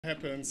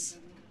happens.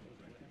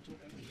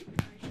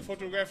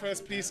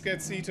 Photographers, please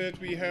get seated.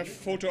 We have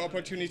photo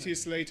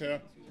opportunities later.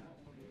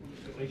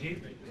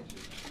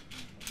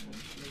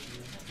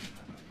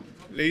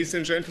 Ladies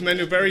and gentlemen,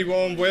 a very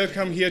warm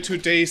welcome here to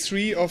day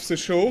 3 of the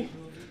show.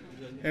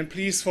 And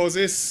please, for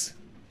this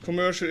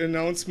commercial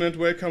announcement,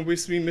 welcome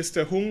with me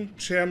Mr. Hung,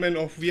 Chairman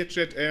of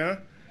VietJetAir,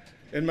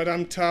 and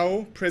Madame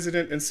Tao,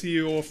 President and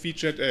CEO of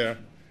VietJetAir.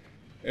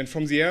 And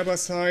from the Airbus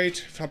side,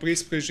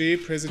 Fabrice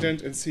Breger,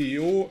 President and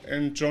CEO,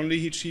 and John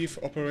Leahy, Chief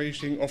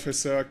Operating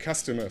Officer,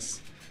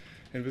 Customers.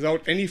 And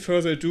without any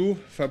further ado,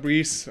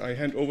 Fabrice, I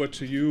hand over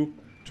to you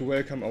to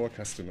welcome our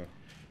customer.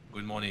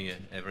 Good morning,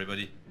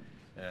 everybody.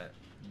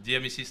 Dear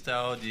Mrs.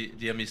 Tao,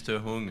 dear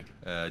Mr. Hung,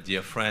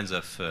 dear friends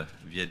of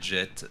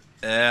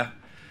VietJetAir,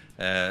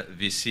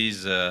 this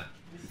is a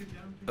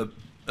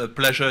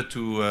pleasure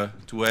to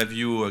have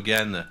you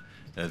again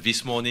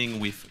this morning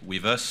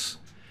with us.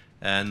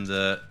 And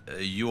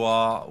you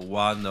are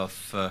one of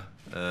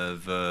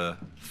the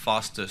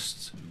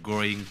fastest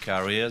growing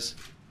carriers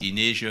in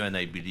Asia and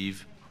I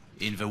believe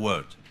in the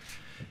world.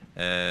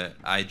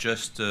 I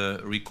just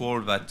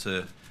recall that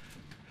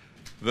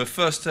the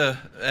first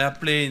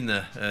airplane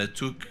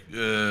took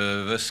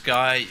the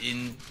sky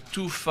in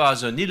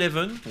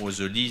 2011, was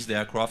a leased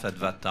aircraft at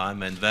that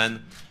time, and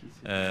then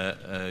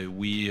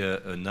you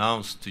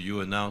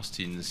announced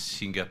in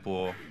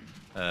Singapore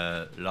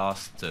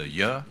last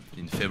year,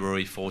 in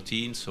February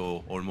 14,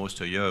 so almost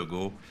a year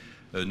ago,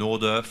 an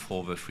order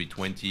for the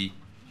A320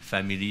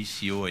 family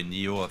CEO and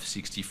neo of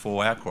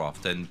 64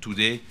 aircraft. And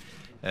today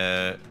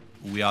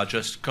we are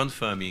just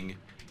confirming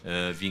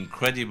the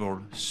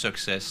incredible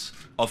success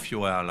of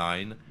your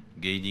airline,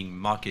 gaining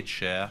market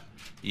share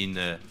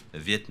in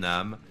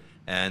Vietnam.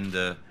 And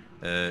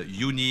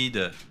you need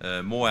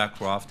more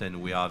aircraft,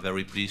 and we are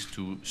very pleased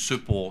to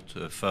support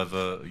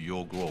further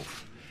your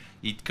growth.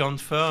 It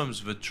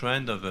confirms the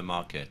trend of the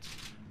market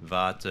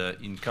that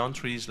in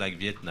countries like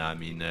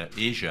Vietnam, in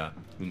Asia,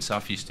 in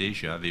Southeast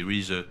Asia, there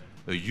is a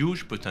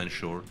huge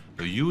potential,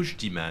 a huge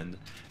demand.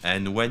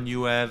 And when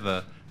you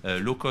have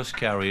low-cost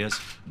carriers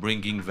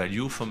bringing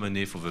value for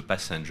money for the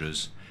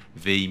passengers,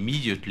 they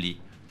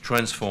immediately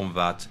transform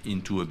that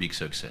into a big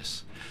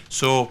success.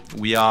 So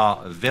we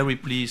are very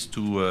pleased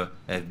to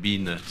have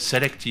been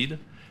selected.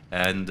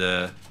 And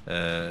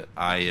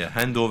I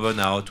hand over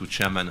now to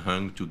Chairman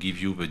Hung to give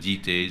you the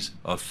details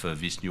of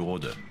this new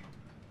order.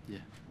 Yeah.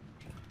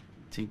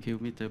 Thank you,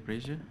 Mr.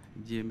 Breger.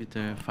 Dear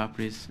Mr.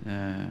 Fabrice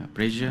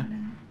Breger,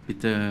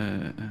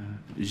 Mr.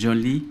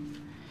 John Lee,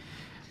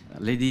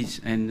 ladies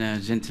and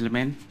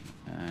gentlemen,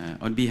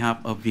 on behalf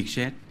of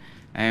VietJet,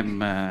 I am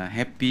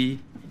happy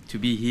to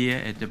be here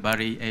at the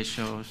Paris Air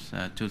Show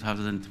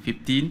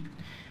 2015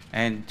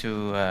 and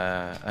to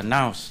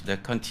announce the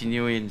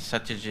continuing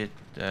strategic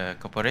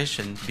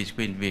cooperation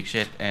between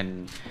VietJet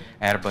and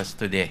Airbus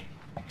today.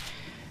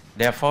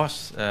 Therefore,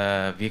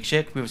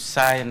 VietJet will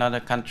sign another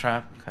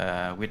contract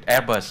with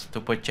Airbus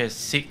to purchase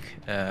 6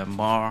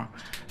 more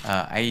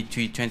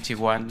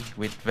A321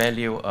 with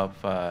value of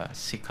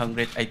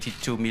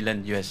 $682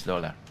 million US.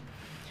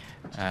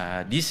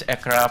 This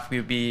aircraft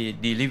will be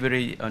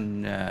delivered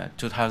on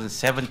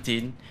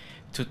 2017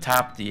 to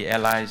tap the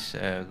airline's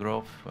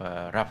growth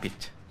rapid.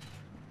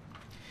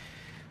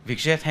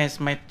 VietJet has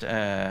made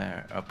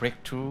a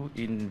breakthrough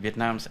in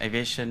Vietnam's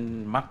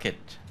aviation market,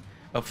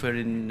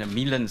 offering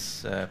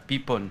millions of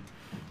people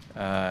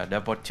the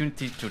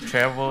opportunity to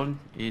travel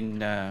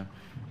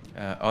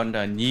on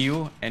a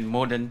new and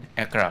modern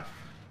aircraft.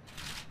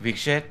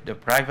 VietJet, the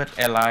private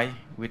airline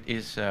with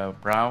its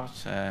broad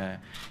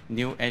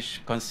new age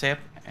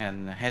concept,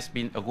 and has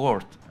been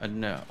awarded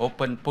an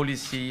open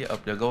policy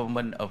of the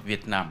government of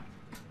Vietnam.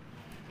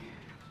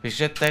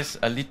 VietJet takes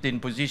a leading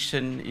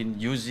position in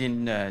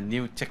using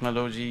new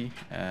technology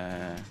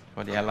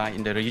for the airline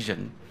in the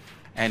region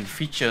and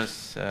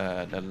features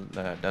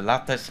the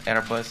latest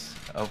Airbus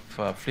of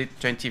fleet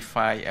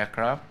 25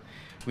 aircraft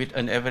with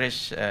an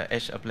average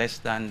age of less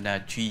than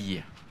 3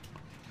 years.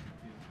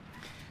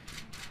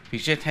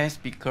 VietJet has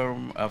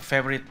become a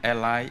favorite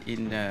airline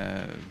in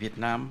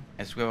Vietnam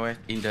as well as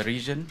in the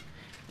region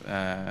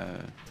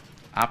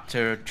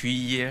after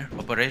 3-year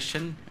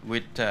operation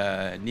with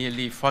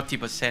nearly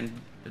 40%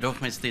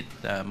 domestic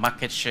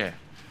market share.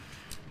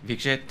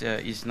 VietJet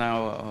is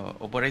now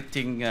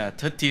operating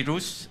 30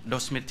 routes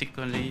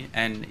domestically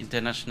and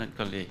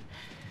internationally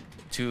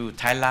to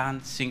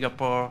Thailand,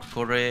 Singapore,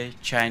 Korea,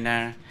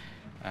 China,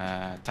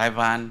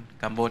 Taiwan,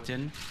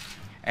 Cambodia,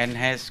 and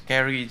has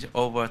carried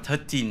over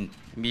 13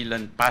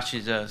 million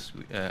passengers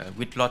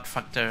with load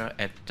factor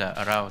at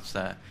around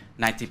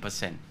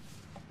 90%.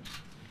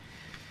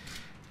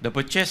 The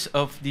purchase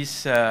of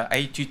this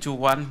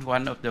A321,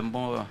 one of the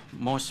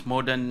most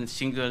modern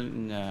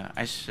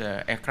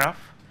single-aisle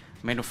aircraft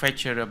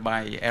manufactured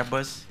by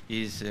Airbus,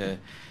 is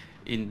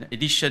in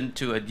addition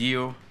to a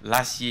deal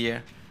last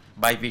year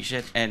by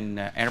VietJet and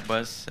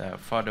Airbus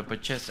for the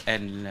purchase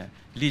and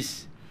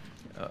lease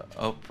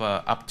of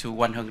up to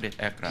 100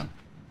 aircraft.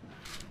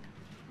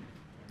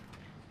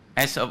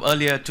 As of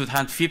earlier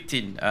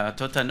 2015, a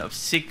total of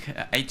 6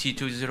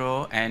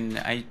 A320 and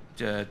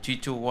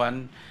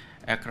A321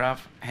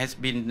 aircraft has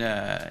been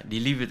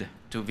delivered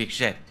to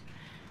VietJet.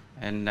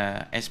 And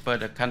as per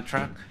the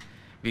contract,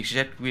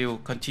 VietJet will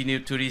continue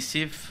to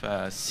receive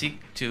 6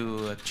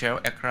 to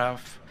 12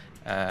 aircraft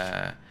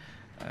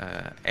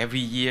every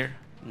year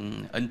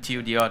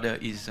until the order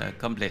is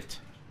complete.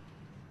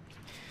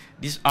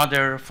 This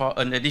order for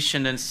an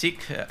additional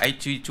 6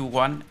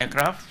 A321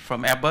 aircraft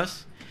from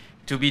Airbus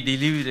to be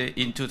delivered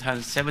in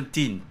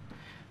 2017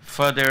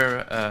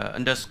 further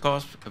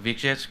underscores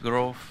VietJet's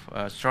growth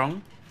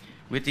strong,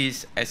 which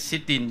is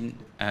exceeding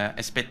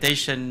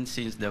expectations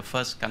since the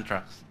first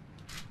contract.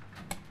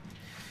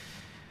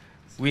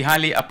 We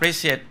highly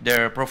appreciate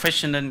the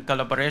professional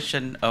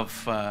collaboration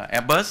of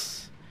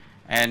Airbus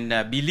and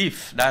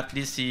believe that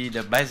this is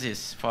the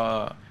basis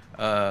for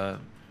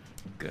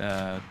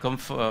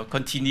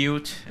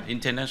continued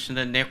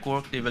international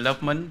network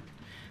development,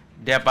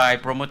 thereby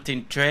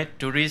promoting trade,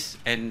 tourism,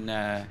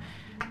 and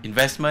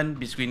investment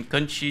between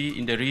countries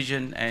in the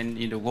region and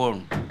in the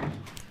world.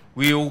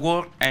 We will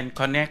work and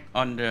connect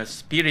on the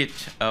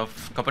spirit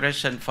of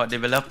cooperation for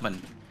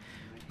development.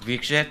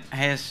 VietJet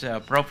has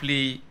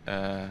probably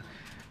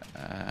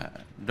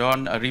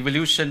done a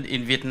revolution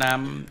in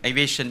Vietnam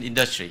aviation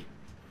industry.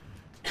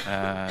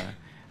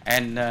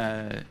 And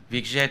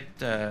VietJet,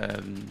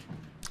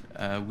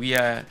 we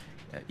are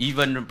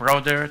even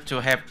prouder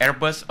to have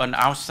Airbus on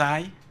our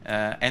side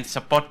and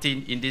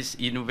supporting in this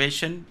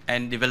innovation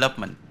and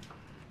development.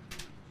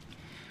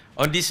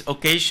 On this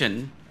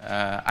occasion,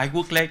 I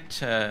would like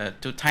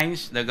to thank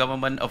the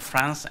government of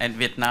France and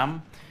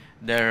Vietnam,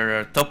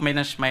 their top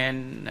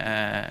management,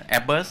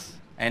 Airbus,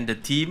 and the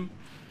team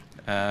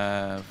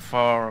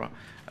for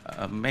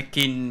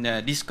making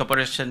this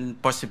cooperation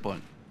possible.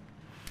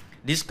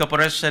 This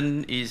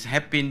cooperation is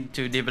helping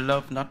to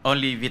develop not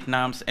only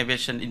Vietnam's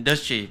aviation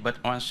industry, but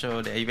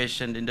also the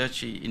aviation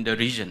industry in the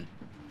region.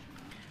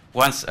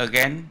 Once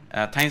again,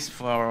 thanks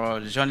for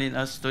joining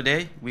us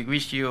today. We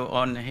wish you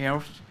all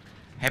health,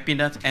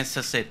 happiness, and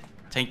success.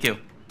 Thank you.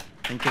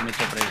 Thank you,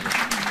 Mr. President.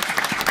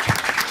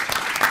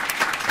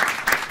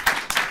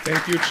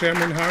 Thank you,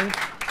 Chairman Hung.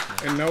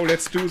 And now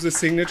let's do the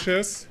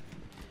signatures.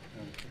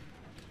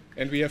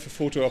 And we have a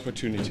photo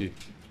opportunity.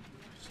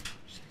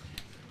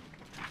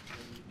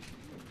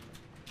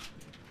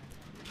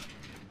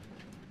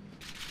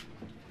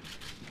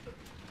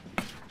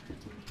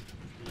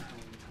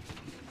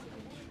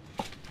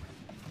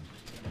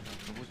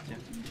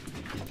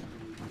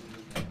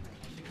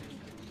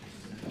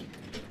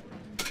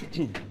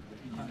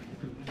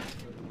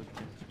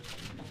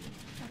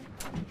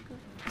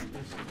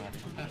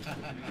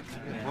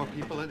 More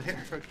people in here.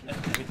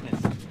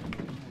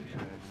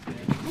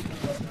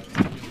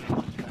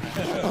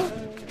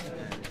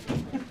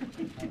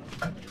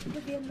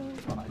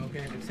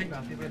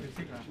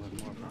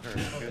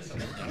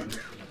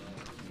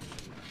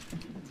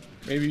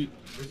 Maybe.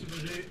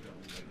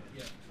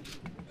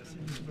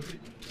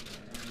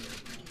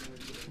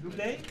 Good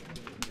day.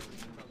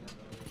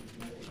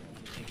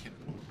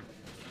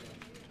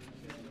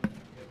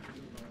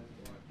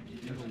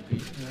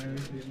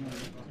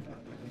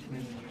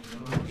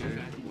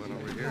 One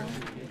over here.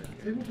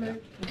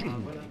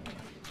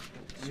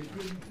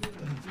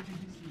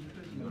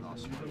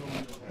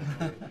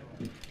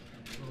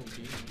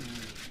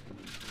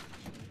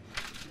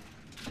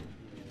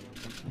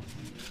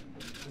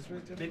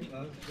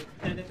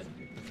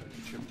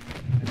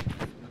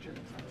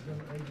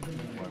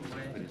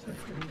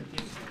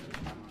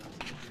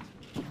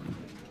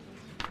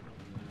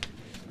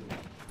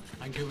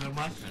 Thank you very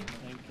much.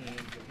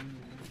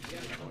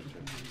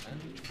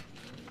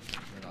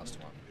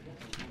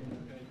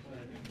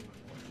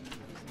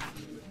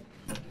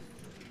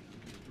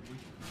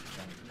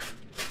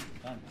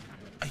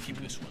 I keep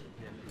this one.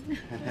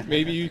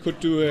 Maybe you could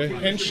do a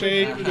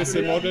handshake with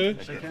the model.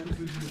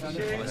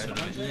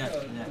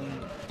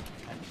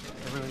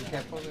 Everyone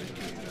careful.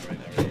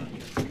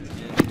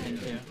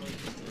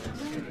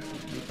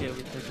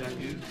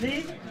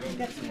 Please,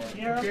 get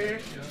here. Okay.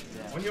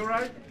 On your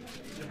right.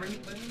 Bring it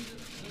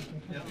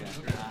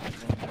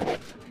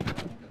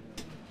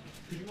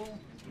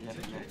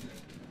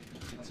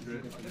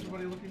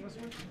Everybody looking this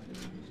way?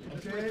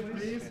 Okay,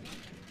 please.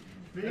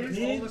 Please,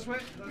 all this way.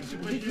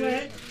 This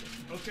way.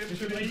 Okay,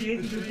 Mr.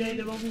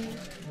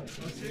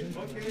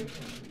 Okay.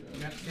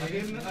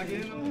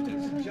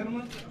 Again,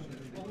 gentlemen.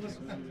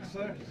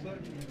 Sir.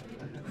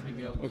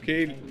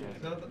 Okay,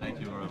 Thank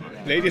you very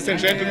much. ladies and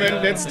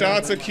gentlemen, let's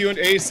start the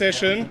Q&A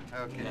session.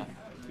 Okay.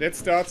 Let's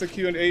start the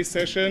Q&A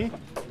session.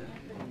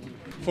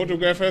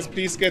 Photographers,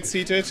 please get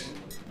seated.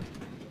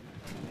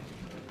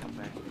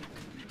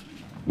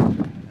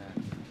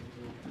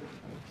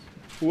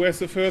 Who has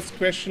the first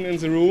question in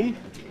the room?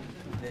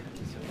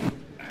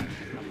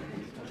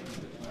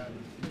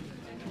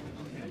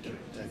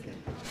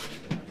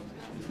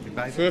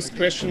 First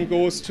question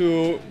goes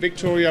to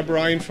Victoria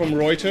Bryan from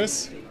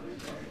Reuters.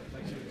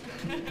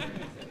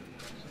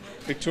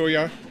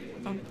 Victoria.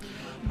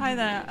 Hi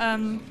there.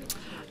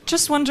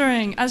 Just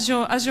wondering, as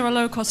you're a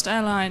low-cost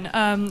airline,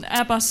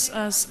 Airbus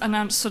has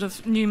announced sort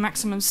of new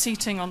maximum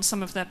seating on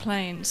some of their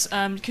planes.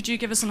 Could you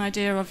give us an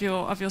idea of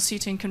your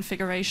seating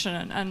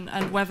configuration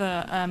and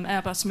whether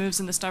Airbus moves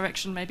in this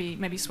direction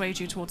maybe swayed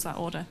you towards that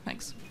order?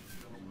 Thanks.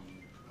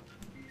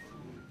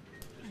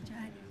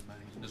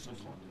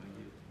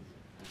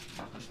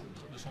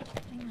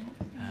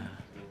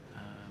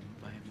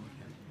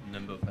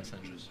 Number of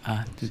passengers.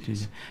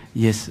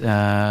 Yes,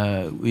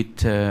 with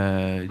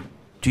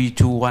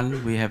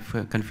 321 we have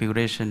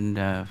configuration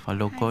for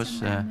low cost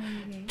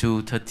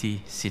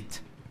 230 seat.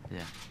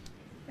 Yeah.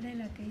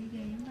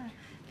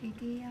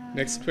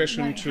 Next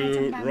question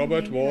to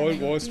Robert Wall,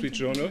 Wall Street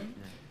Journal.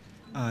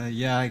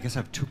 Yeah, I guess I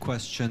have two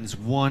questions.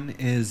 One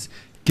is,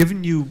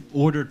 given you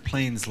ordered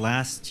planes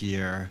last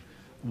year,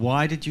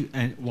 why did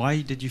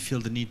you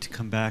feel the need to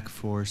come back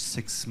for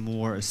 6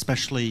 more,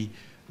 especially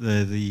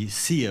the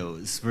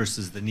CEOs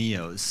versus the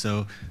NEOs?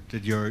 So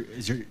did your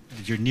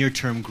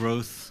near-term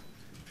growth,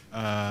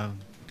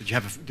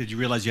 did you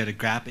realize you had a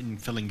gap in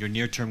filling your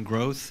near-term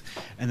growth?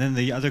 And then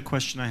the other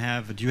question I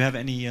have, do you have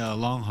any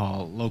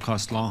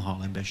low-cost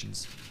long-haul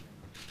ambitions?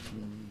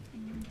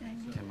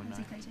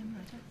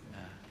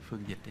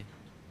 Phương dịch đi.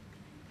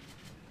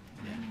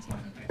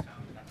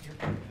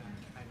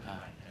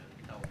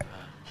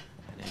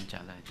 Để em trả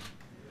lời.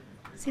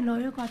 Xin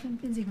lỗi, qua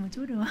phiên dịch một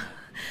chút được không?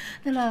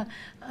 Tức là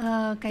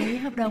cái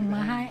hợp đồng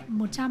mà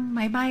 100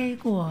 máy bay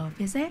của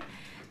VietJet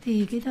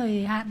thì cái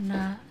thời hạn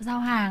giao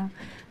hàng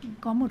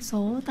có một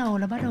số tàu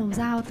là bắt đầu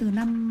giao từ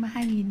năm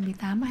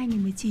 2018 và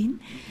 2019,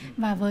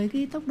 và với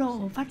cái tốc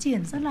độ phát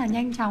triển rất là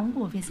nhanh chóng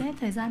của VietJet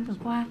thời gian vừa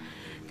qua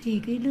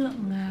thì cái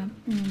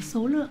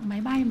số lượng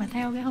máy bay mà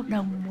theo cái hợp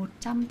đồng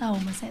 100 tàu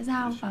mà sẽ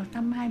giao vào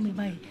năm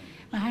 2017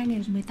 và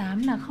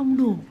 2018 là không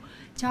đủ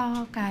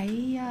cho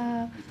cái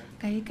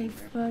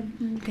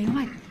kế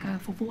hoạch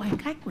phục vụ hành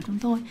khách của chúng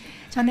tôi,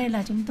 cho nên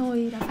là chúng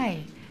tôi đã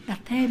phải đặt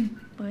thêm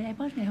với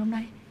Airbus ngày hôm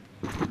nay,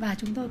 và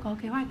chúng tôi có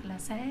kế hoạch là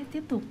sẽ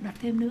tiếp tục đặt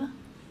thêm nữa.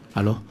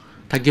 Hello,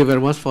 thank you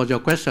very much for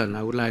your question.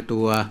 I would like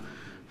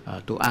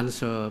to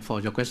answer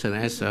for your question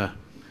as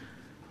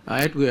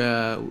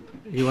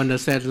you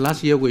understand.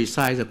 Last year we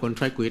signed a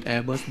contract with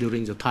Airbus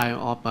during the time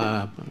of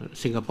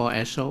Singapore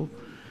Air Show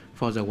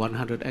for the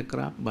 100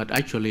 aircraft, but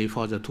actually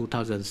for the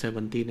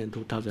 2017 and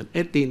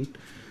 2018.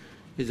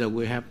 Is that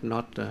we have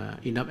not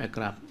enough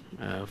aircraft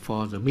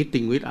for the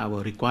meeting with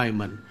our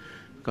requirement,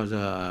 because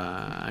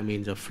I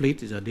mean the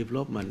fleet is a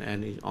development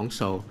and it's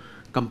also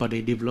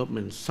company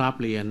development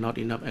sharply and not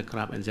enough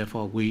aircraft, and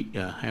therefore we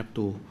have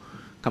to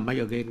come back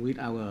again with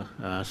our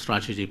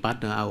strategy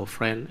partner, our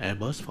friend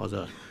Airbus, for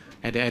the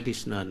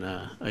additional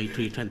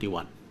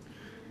A321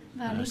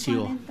 Và liên ceo.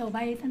 quan đến tàu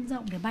bay thân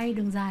rộng để bay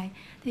đường dài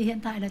thì hiện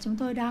tại là chúng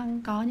tôi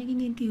đang có những cái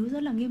nghiên cứu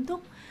rất là nghiêm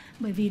túc,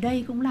 bởi vì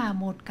đây cũng là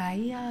một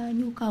cái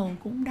nhu cầu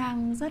cũng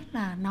đang rất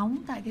là nóng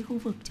tại cái khu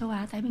vực châu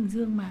Á Thái Bình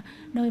Dương, mà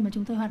nơi mà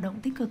chúng tôi hoạt động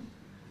tích cực,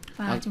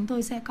 và chúng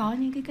tôi sẽ có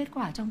những cái kết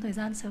quả trong thời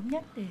gian sớm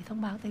nhất để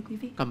thông báo tới quý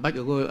vị. Come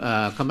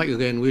back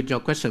again with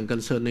your question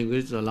concerning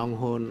with the long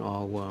haul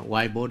or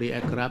wide body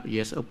aircraft.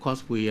 Yes, of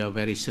course we are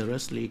very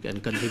seriously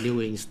and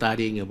continuing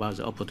studying about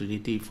the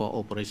opportunity for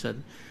operation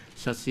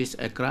such as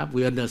aircraft.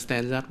 We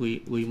understand that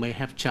we may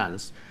have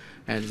chance,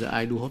 and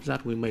I do hope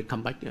that we may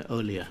come back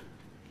earlier.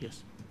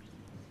 Yes.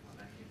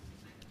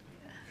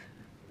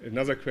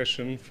 Another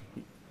question.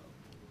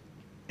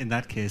 In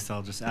that case,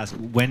 I'll just ask,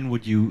 when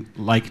would you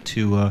like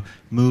to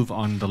move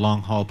on the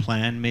long-haul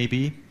plan,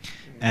 maybe?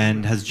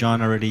 And has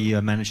John already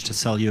managed to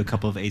sell you a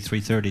couple of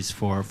A330s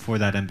for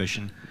that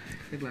ambition?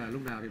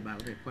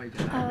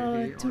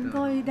 Chúng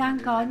tôi đang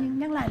có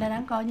nhắc lại là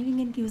đang có những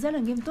nghiên cứu rất là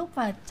nghiêm túc,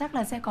 và chắc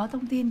là sẽ có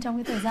thông tin trong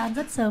cái thời gian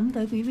rất sớm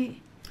tới quý vị.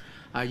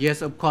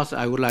 Yes, of course,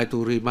 I would like to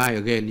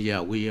remind again,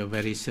 yeah, we are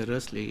very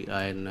seriously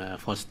and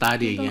for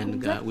studying,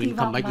 and we'll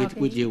come back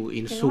with you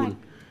in soon.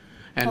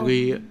 And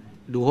we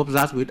do hope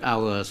that with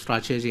our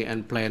strategy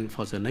and plan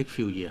for the next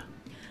few years.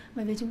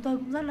 Bởi vì chúng tôi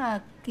cũng rất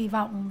là kỳ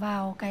vọng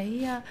vào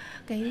cái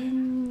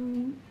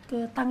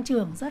tăng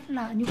trưởng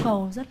nhu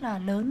cầu rất là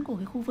lớn của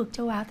cái khu vực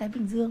châu Á Thái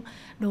Bình Dương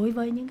đối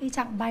với những cái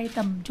chặng bay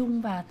tầm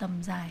trung và tầm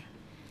dài.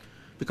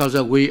 Because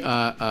we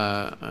are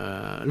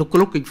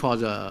looking for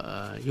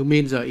you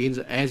mean in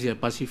the Asia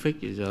Pacific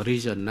is a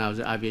region now,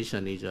 the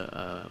aviation is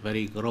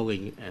very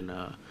growing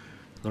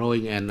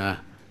and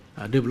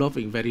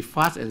developing very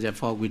fast, and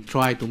therefore we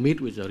try to meet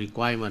with the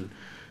requirement,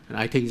 and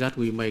I think that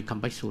we may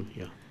come back soon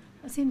here.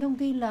 Xin thông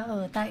tin là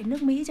ở tại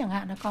nước Mỹ chẳng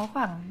hạn là có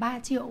khoảng 3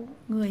 triệu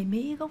người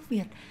Mỹ gốc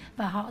Việt,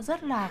 và họ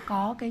rất là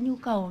có cái nhu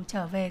cầu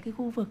trở về cái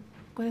khu vực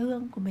quê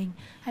hương của mình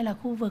hay là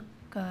khu vực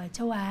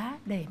châu Á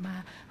để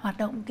mà hoạt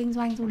động kinh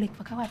doanh du lịch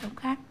và các hoạt động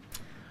khác.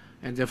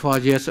 And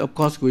therefore, yes, of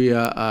course, we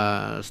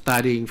are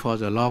studying for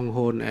the long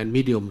haul and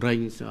medium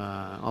range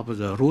of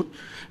the route.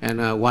 And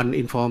one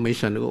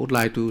information we would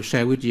like to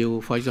share with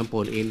you, for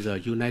example, in the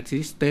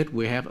United States,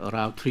 we have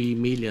around 3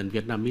 million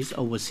Vietnamese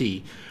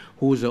overseas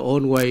who the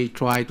own way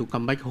try to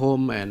come back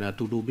home and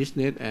to do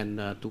business and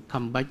to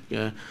come back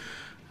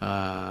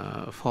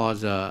for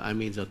the,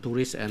 the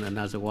tourists and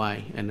another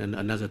why and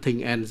another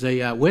thing, and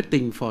they are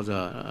waiting for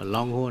the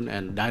long haul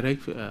and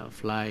direct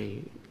fly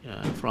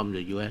from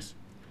the US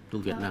to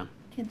Vietnam.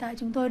 Hiện tại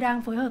chúng tôi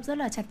đang phối hợp rất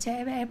là chặt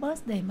chẽ với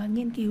Airbus để mà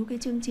nghiên cứu cái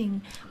chương trình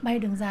bay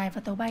đường dài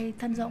và tàu bay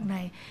thân rộng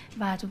này,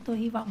 và chúng tôi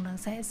hy vọng là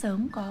sẽ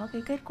sớm có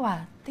cái kết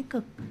quả tích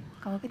cực,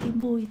 có cái tin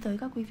vui tới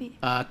các quý vị.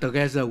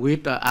 Together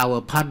with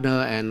our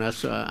partner and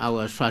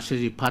our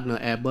strategic partner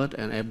Airbus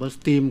and Airbus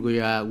team,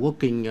 we are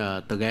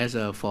working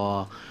together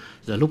for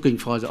looking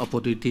for the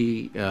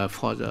opportunity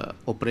for the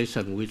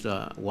operation with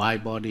the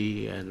wide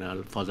body and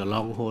for the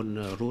long haul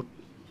route.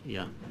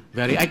 Yeah,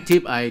 very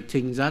active. I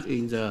think that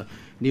in the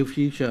near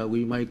future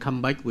we may come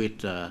back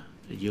with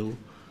you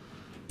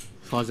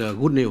for the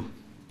good news.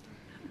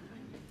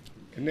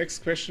 The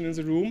next question in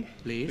the room,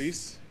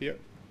 please. Here.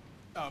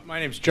 My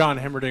name is John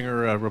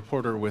Hemmerdinger, a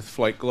reporter with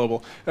Flight Global.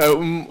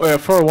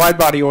 For a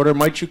wide-body order,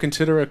 might you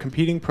consider a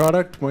competing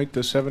product? Might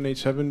the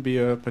 787 be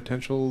a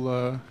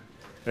potential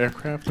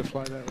aircraft to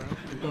fly that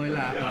route?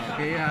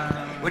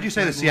 What did you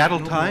say, the Seattle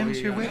Times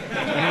you're with?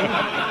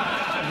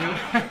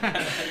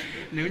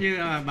 Nếu như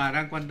bà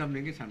đang quan tâm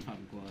đến cái sản phẩm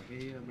của cái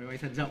máy bay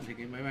thân rộng thì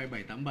cái máy bay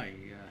 787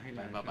 hay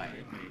là 777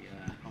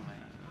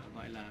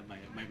 gọi là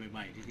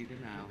 777 thì như thế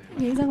nào?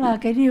 Nghĩ rằng là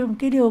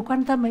cái điều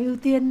quan tâm và ưu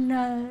tiên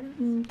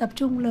tập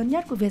trung lớn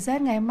nhất của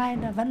Vietjet ngày hôm nay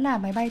là vẫn là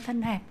máy bay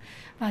thân hẹp,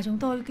 và chúng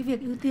tôi cái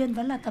việc ưu tiên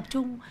vẫn là tập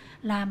trung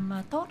làm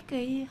tốt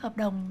cái hợp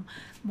đồng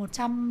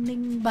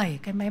 107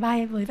 cái máy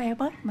bay với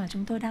Airbus mà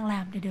chúng tôi đang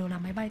làm thì đều là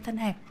máy bay thân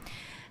hẹp.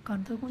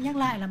 Còn tôi cũng nhắc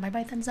lại là máy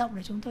bay thân rộng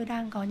để chúng tôi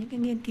đang có những cái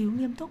nghiên cứu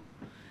nghiêm túc.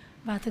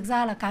 Và thực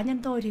ra là cá nhân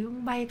tôi thì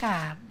cũng bay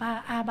cả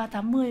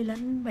A380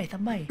 lẫn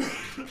 787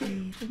 thì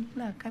cũng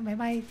là cái máy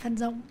bay thân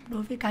rộng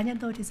đối với cá nhân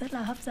tôi thì rất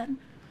là hấp dẫn.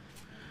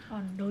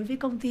 Còn đối với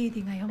công ty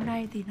thì ngày hôm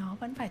nay thì nó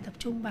vẫn phải tập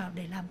trung vào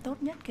để làm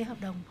tốt nhất cái hợp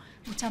đồng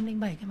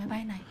 107 cái máy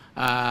bay này.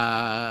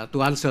 To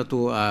answer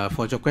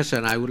for your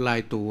question, I would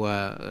like to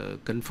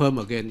confirm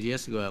again.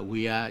 Yes,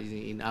 we are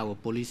in our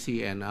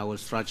policy and our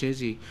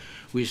strategy.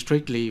 We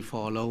strictly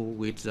follow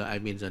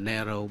with the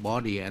narrow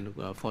body and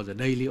for the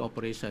daily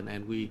operation,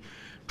 and we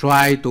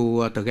try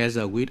to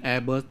together with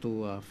Airbus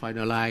to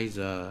finalize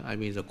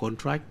the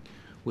contract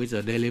with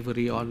the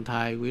delivery on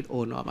time with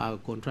all of our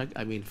contract.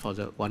 For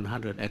the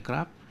 100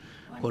 aircraft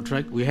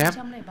contract we have,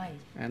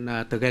 and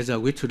together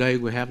with today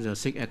we have the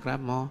 6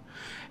 aircraft more.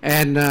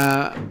 And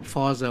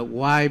for the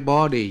wide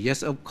body,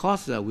 yes, of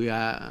course we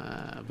are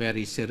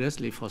very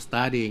seriously for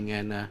studying,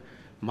 and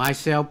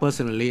myself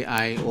personally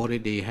I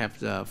already have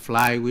the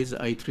fly with the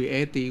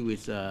A380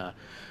 with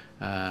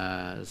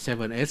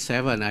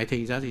 787. I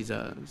think that is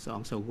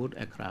also good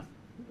aircraft.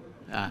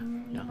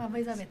 Nhưng mà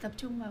bây giờ phải tập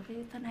trung vào cái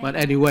thân hẹp. But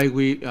anyway,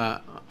 we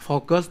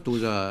focus to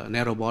the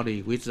narrow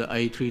body with the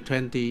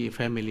A320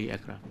 family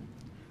aircraft.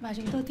 Và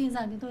chúng tôi tin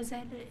rằng chúng tôi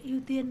sẽ ưu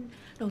tiên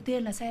đầu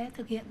tiên là sẽ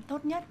thực hiện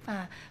tốt nhất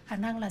và khả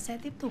năng là sẽ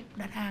tiếp tục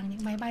đặt hàng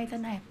những máy bay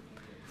thân hẹp.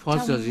 For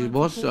the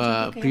both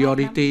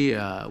priority,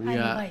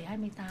 we are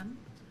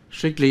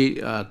strictly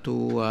to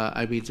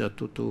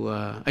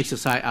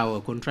exercise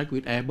our contract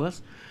with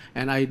Airbus,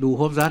 and I do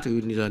hope that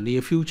in the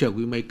near future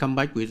we may come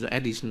back with the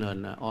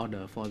additional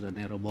order for the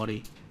narrow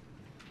body.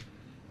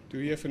 Do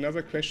you have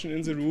another question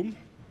in the room?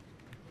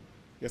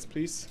 Yes,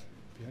 please.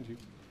 Behind you.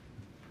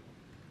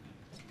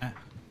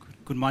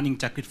 Good morning,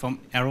 Jakrit from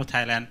Aero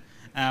Thailand.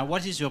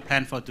 What is your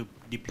plan to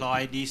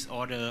deploy this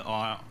order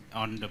or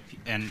on the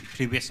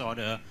previous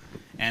order,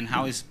 and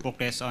how is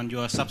progress on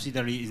your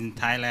subsidiary in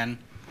Thailand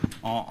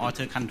or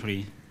other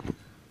country?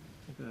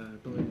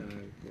 Tôi là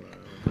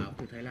báo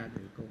từ Thái Lan,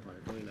 thì câu hỏi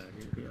tôi là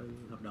những cái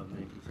hợp đồng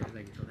này thì sẽ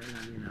dành cho Thái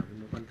Lan như nào,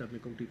 cũng quan tâm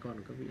đến công ty con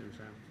của các vị làm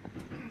sao?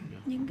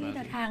 Những cái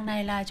đặt hàng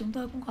này là chúng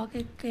tôi cũng có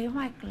cái kế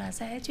hoạch là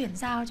sẽ chuyển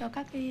giao cho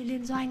các cái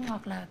liên doanh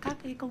hoặc là các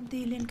cái công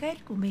ty liên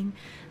kết của mình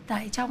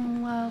tại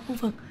trong khu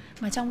vực,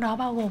 mà trong đó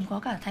bao gồm có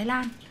cả Thái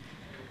Lan.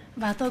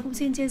 Và tôi cũng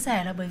xin chia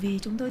sẻ là bởi vì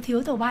chúng tôi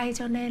thiếu tàu bay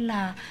cho nên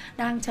là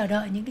đang chờ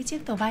đợi những cái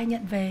chiếc tàu bay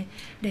nhận về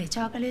để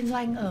cho các liên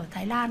doanh ở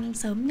Thái Lan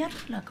sớm nhất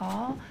là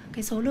có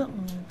cái số lượng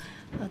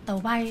tàu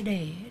bay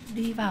để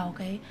đi vào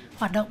cái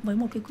hoạt động với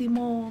một cái quy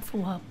mô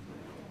phù hợp.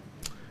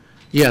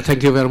 Yeah,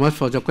 thank you very much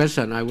for your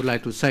question. I would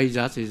like to say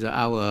that is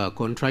our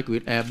contract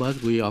with Airbus.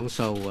 We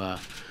also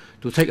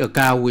to take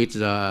account with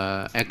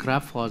the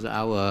aircraft for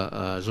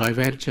our joint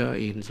venture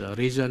in the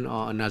region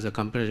or another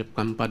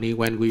company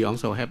when we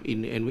also have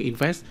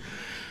invest.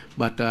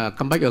 But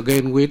come back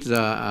again with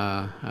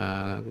the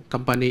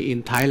company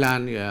in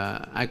Thailand.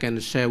 I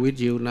can share with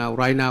you now.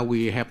 Right now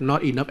we have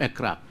not enough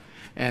aircraft.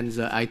 And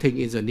I think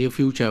in the near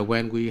future,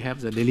 when we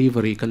have the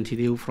delivery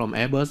continue from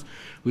Airbus,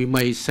 we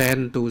may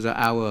send to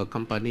our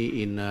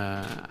company in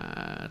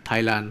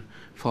Thailand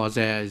for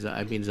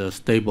the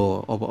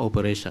stable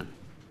operation.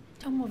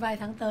 Trong một vài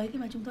tháng tới, khi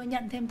mà chúng tôi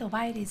nhận thêm tàu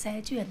bay thì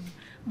sẽ chuyển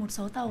một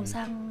số tàu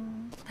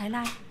sang Thái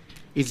Lan.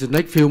 In the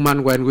next few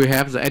months, when we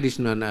have the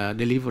additional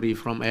delivery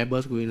from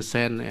Airbus, we will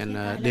send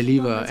and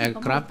deliver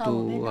aircraft to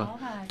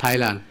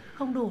Thailand.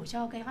 Không đủ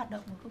cho cái hoạt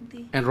động của công ty.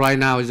 And right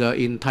now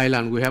in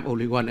Thailand we have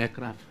only one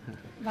aircraft.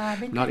 Và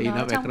bên not cạnh đó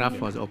enough trong aircraft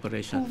for the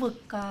operation. khu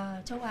vực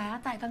châu Á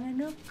tại các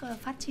nước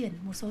phát triển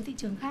một số thị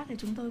trường khác thì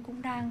chúng tôi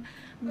cũng đang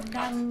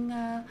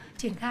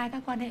triển khai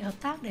các quan hệ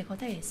hợp tác để có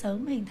thể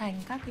sớm hình thành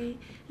các cái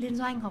liên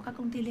doanh hoặc các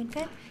công ty liên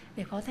kết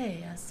để có thể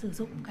sử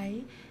dụng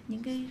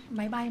những cái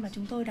máy bay mà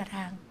chúng tôi đặt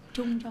hàng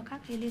chung cho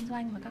các cái liên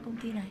doanh và các công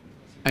ty này.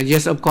 And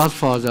yes, of course,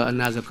 for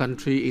another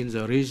country in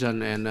the region,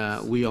 and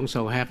we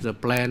also have the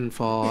plan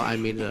for,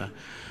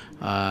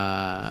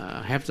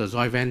 have the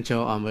joint venture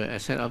on the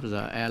set up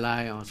the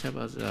airline or set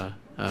up the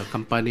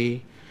company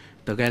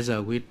together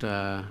with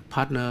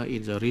partner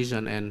in the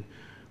region, and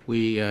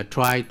we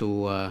try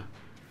to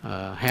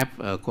have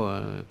a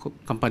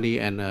company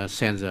and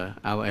send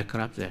our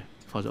aircraft there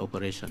for the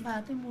operation.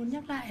 Và tôi muốn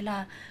nhắc lại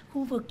là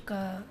khu vực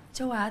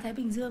châu Á Thái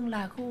Bình Dương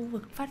là khu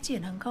vực phát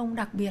triển hàng không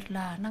đặc biệt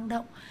là năng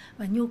động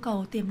và nhu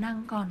cầu tiềm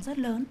năng còn rất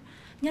lớn,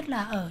 nhất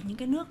là ở những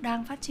cái nước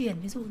đang phát triển,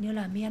 ví dụ như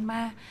là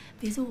Myanmar,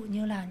 ví dụ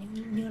như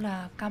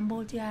là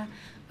Cambodia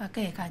và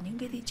kể cả những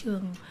cái thị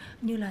trường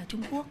như là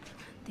Trung Quốc.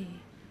 Thì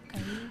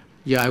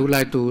Yeah, I would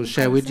like to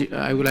share with you,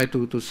 I would like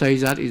to say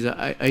that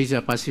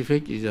Asia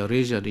Pacific is a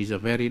region is a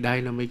very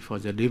dynamic for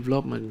the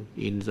development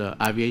in the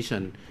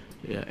aviation,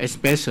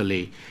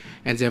 especially,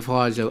 and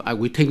therefore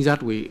we think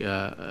that we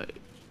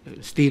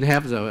still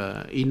have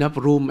the enough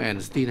room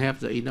and still have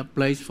the enough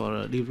place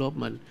for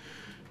development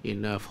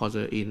in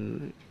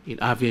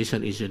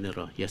aviation in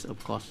general. Yes, of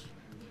course.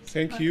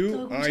 Thank you.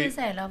 Tôi cũng chia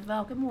sẻ là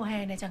vào cái mùa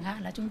hè này chẳng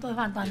hạn là chúng tôi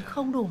hoàn toàn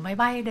không đủ máy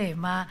bay để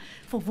mà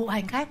phục vụ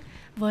hành khách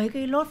với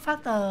cái load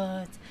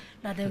factor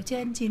là đều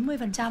trên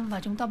 90%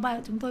 và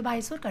chúng tôi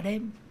bay suốt cả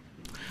đêm.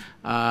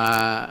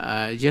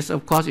 Yes, of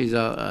course,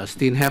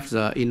 still have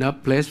the enough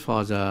place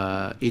for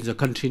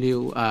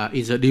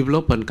in the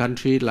developing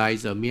country like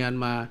the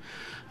Myanmar,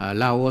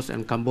 Laos,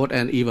 and Cambodia,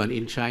 and even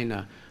in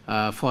China.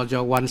 For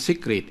your one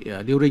secret,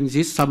 during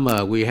this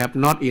summer we have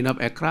not enough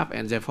aircraft,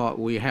 and therefore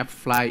we have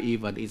fly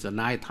even in the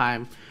night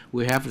time.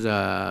 We have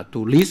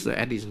to lease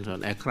the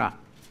additional aircraft.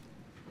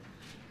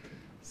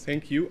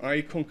 Thank you.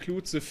 I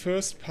conclude the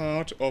first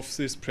part of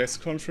this press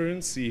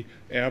conference, the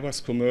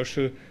Airbus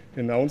commercial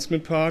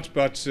announcement part,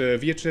 but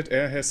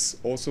VietJetAir has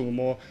also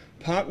more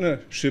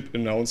partnership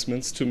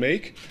announcements to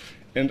make.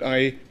 And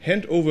I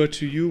hand over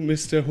to you,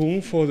 Mr.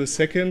 Hung, for the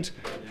second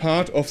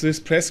part of this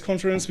press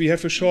conference. We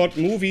have a short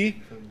movie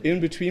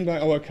in between by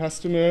our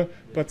customer,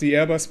 but the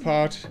Airbus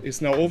part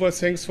is now over.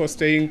 Thanks for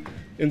staying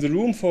in the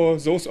room for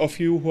those of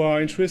you who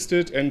are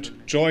interested, and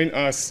join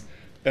us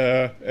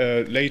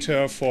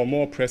later for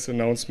more press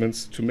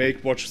announcements to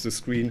make. Watch the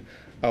screen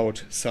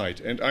outside.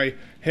 And I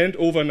hand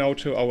over now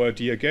to our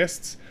dear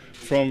guests.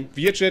 From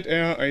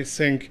VietJetAir, I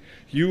thank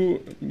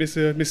you,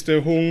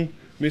 Mr. Hung,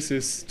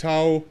 Mrs.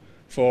 Tao,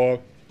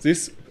 for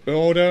this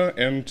order,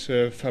 and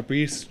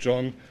Fabrice,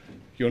 John,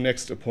 your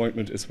next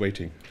appointment is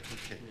waiting.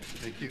 Okay,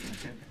 thank you.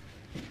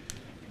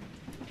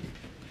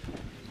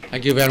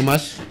 Thank you very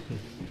much.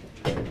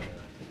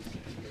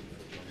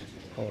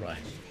 All right.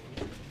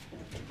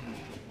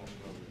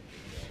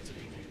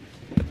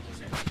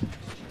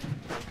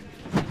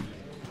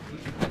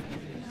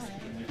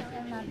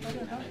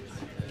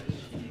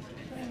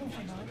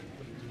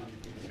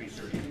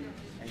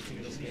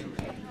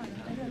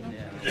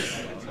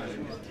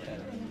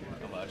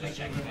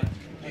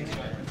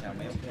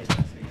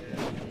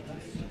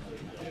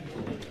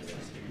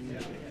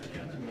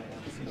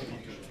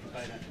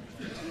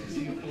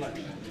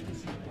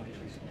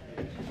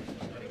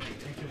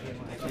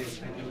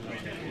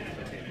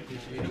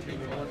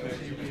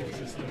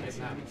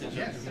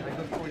 Yes, I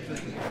look forward to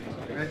it.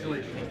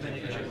 Congratulations.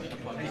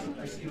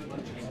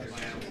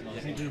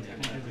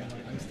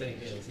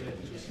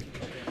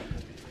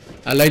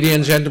 Ladies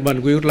and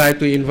gentlemen, we would like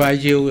to invite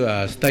you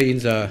stay in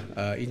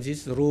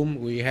this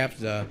room. We have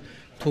the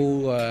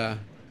two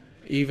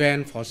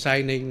events for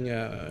signing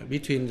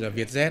between the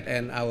VietJet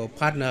and our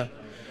partner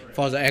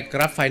for the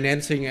aircraft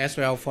financing as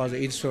well for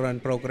the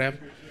insurance program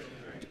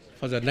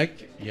for the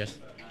next. Yes.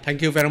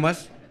 Thank you very much.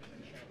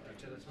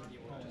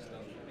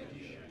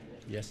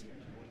 Yes.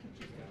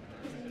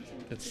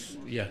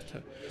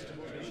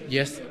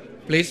 Yes.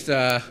 Please,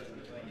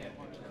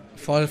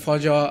 for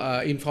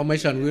your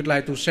information, we would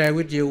like to share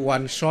with you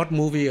one short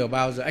movie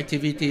about the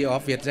activity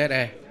of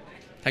VietJetAir.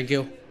 Thank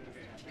you.